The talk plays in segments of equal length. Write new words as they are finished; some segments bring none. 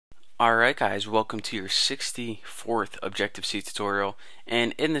Alright guys, welcome to your 64th Objective-C tutorial,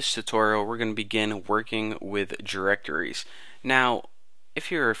 and in this tutorial we're going to begin working with directories. Now, if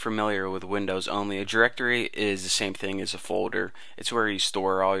you're familiar with Windows only, a directory is the same thing as a folder. It's where you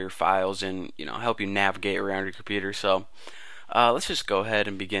store all your files and help you navigate around your computer. So let's just go ahead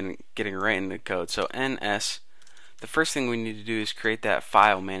and begin getting right into code. So ns, the first thing we need to do is create that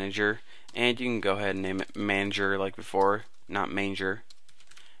file manager, and you can go ahead and name it manager like before, not manger.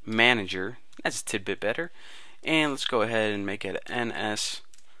 Manager, that's a tidbit better. And let's go ahead and make it ns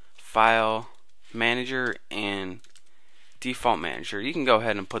file manager and default manager. You can go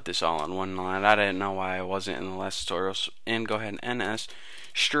ahead and put this all in one line. I didn't know why I wasn't in the last tutorial. And go ahead and ns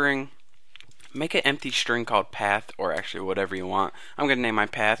string, make an empty string called path, or actually whatever you want. I'm going to name my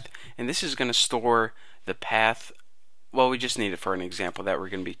path, and this is going to store the path. Well, we just need it for an example that we're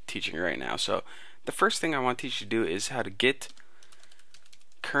going to be teaching right now. So the first thing I want to teach you to do is how to get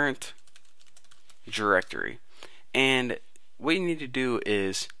current directory, and what you need to do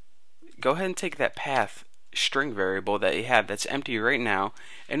is go ahead and take that path string variable that you have that's empty right now,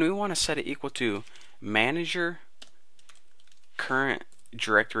 and we want to set it equal to manager current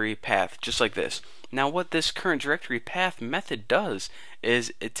directory path, just like this. Now what this current directory path method does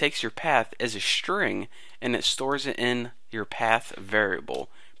is it takes your path as a string and it stores it in your path variable.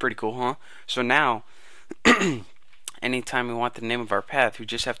 Pretty cool, huh? So now anytime we want the name of our path, we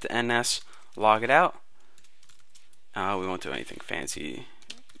just have to ns log it out. We won't do anything fancy.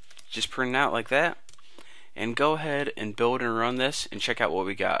 Just print it out like that. And go ahead and build and run this and check out what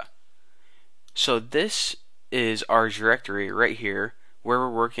we got. So this is our directory right here, where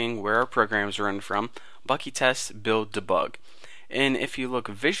we're working, where our programs are running from. Bucky test, build, debug. And if you look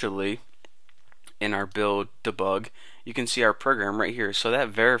visually in our build, debug, you can see our program right here. So that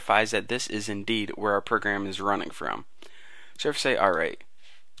verifies that this is indeed where our program is running from. So if we say, alright,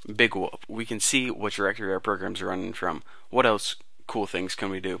 big whoop, we can see what directory our programs are running from. What else cool things can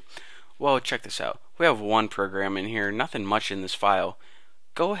we do? Well, check this out. We have one program in here, nothing much in this file.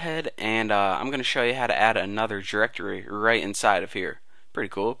 Go ahead and I'm going to show you how to add another directory right inside of here. Pretty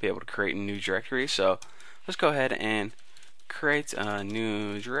cool, be able to create a new directory. So let's go ahead and create a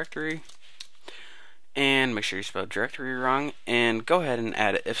new directory. And make sure you spell directory wrong, and go ahead and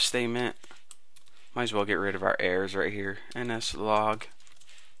add an if statement. Might as well get rid of our errors right here. ns log,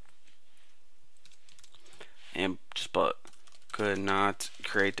 and just put could not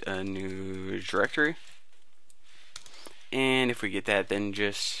create a new directory. And if we get that, then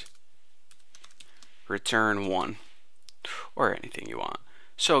just return 1 or anything you want.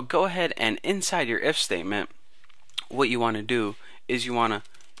 So go ahead and inside your if statement, what you want to do is you want to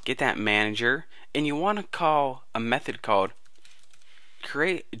get that manager, and you want to call a method called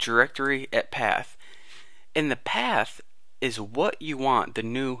create directory at path. And the path is what you want the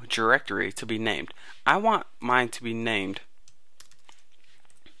new directory to be named. I want mine to be named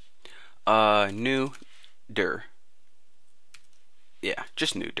new dir. Yeah,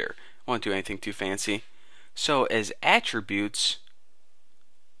 just new dir. Won't do anything too fancy. So as attributes,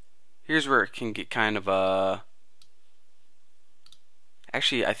 here's where it can get kind of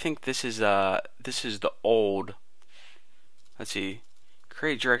actually, I think this is the old. Let's see,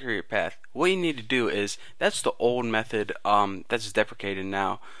 create directory path. What you need to do is, that's the old method that's deprecated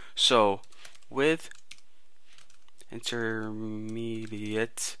now. So with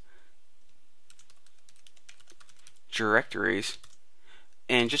intermediate directories,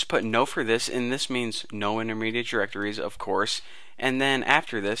 and just put no for this, and this means no intermediate directories, of course. And then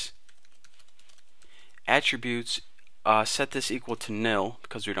after this, attributes, set this equal to nil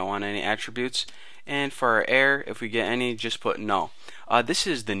because we don't want any attributes. And for our error, if we get any, just put no. This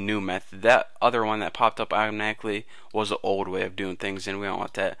is the new method. That other one that popped up automatically was the old way of doing things, and we don't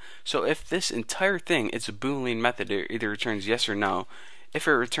want that. So if this entire thing, it's a Boolean method, it either returns yes or no. If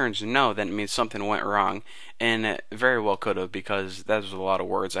it returns no, then it means something went wrong, and it very well could have, because that was a lot of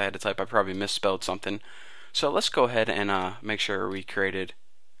words I had to type. I probably misspelled something. So let's go ahead and make sure we created.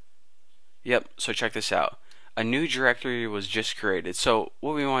 Yep, so check this out. A new directory was just created. So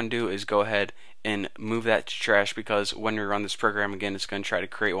what we want to do is go ahead and move that to trash, because when we run this program again, it's going to try to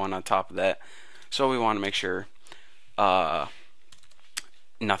create one on top of that. So we want to make sure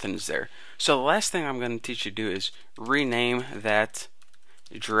nothing is there. So the last thing I'm going to teach you to do is rename that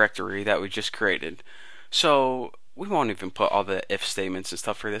directory that we just created. So we won't even put all the if statements and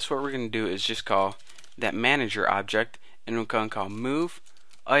stuff for this. What we're going to do is just call that manager object, and we're going to call move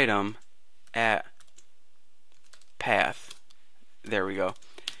item at path. There we go.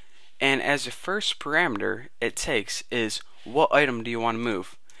 And as the first parameter it takes is, what item do you want to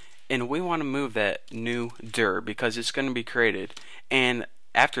move? And we want to move that new dir because it's going to be created. And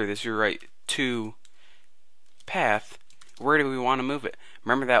after this, we write to path. Where do we want to move it?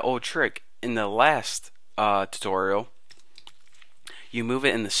 Remember that old trick in the last tutorial? You move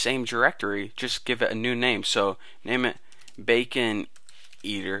it in the same directory, just give it a new name. So name it bacon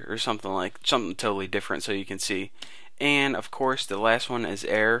eater or something totally different so you can see. And of course the last one is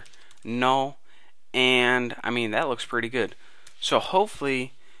error null, and I mean that looks pretty good. So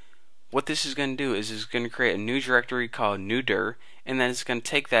hopefully what this is going to do is it's going to create a new directory called newdir, and then it's going to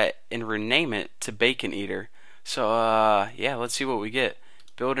take that and rename it to bacon eater. So yeah, let's see what we get.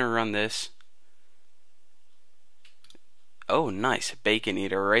 Build and run this. Oh nice, bacon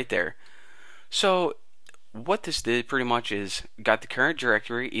eater right there. So what this did pretty much is got the current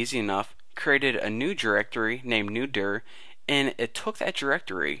directory, easy enough, created a new directory named newdir, and it took that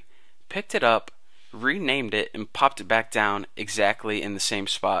directory, picked it up, renamed it, and popped it back down exactly in the same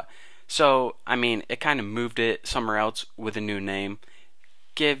spot. So I mean it kind of moved it somewhere else with a new name,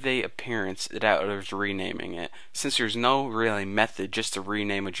 give the appearance that I was renaming it. Since there's no really method just to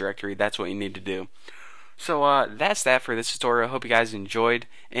rename a directory, that's what you need to do. So that's that for this tutorial. I hope you guys enjoyed,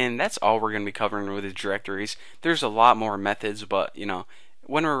 and that's all we're going to be covering with the directories. There's a lot more methods, but you know,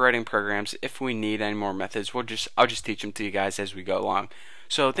 when we're writing programs, if we need any more methods, I'll just teach them to you guys as we go along.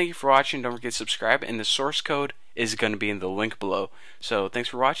 So thank you for watching. Don't forget to subscribe, and the source code is going to be in the link below. So thanks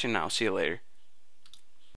for watching, and I'll see you later.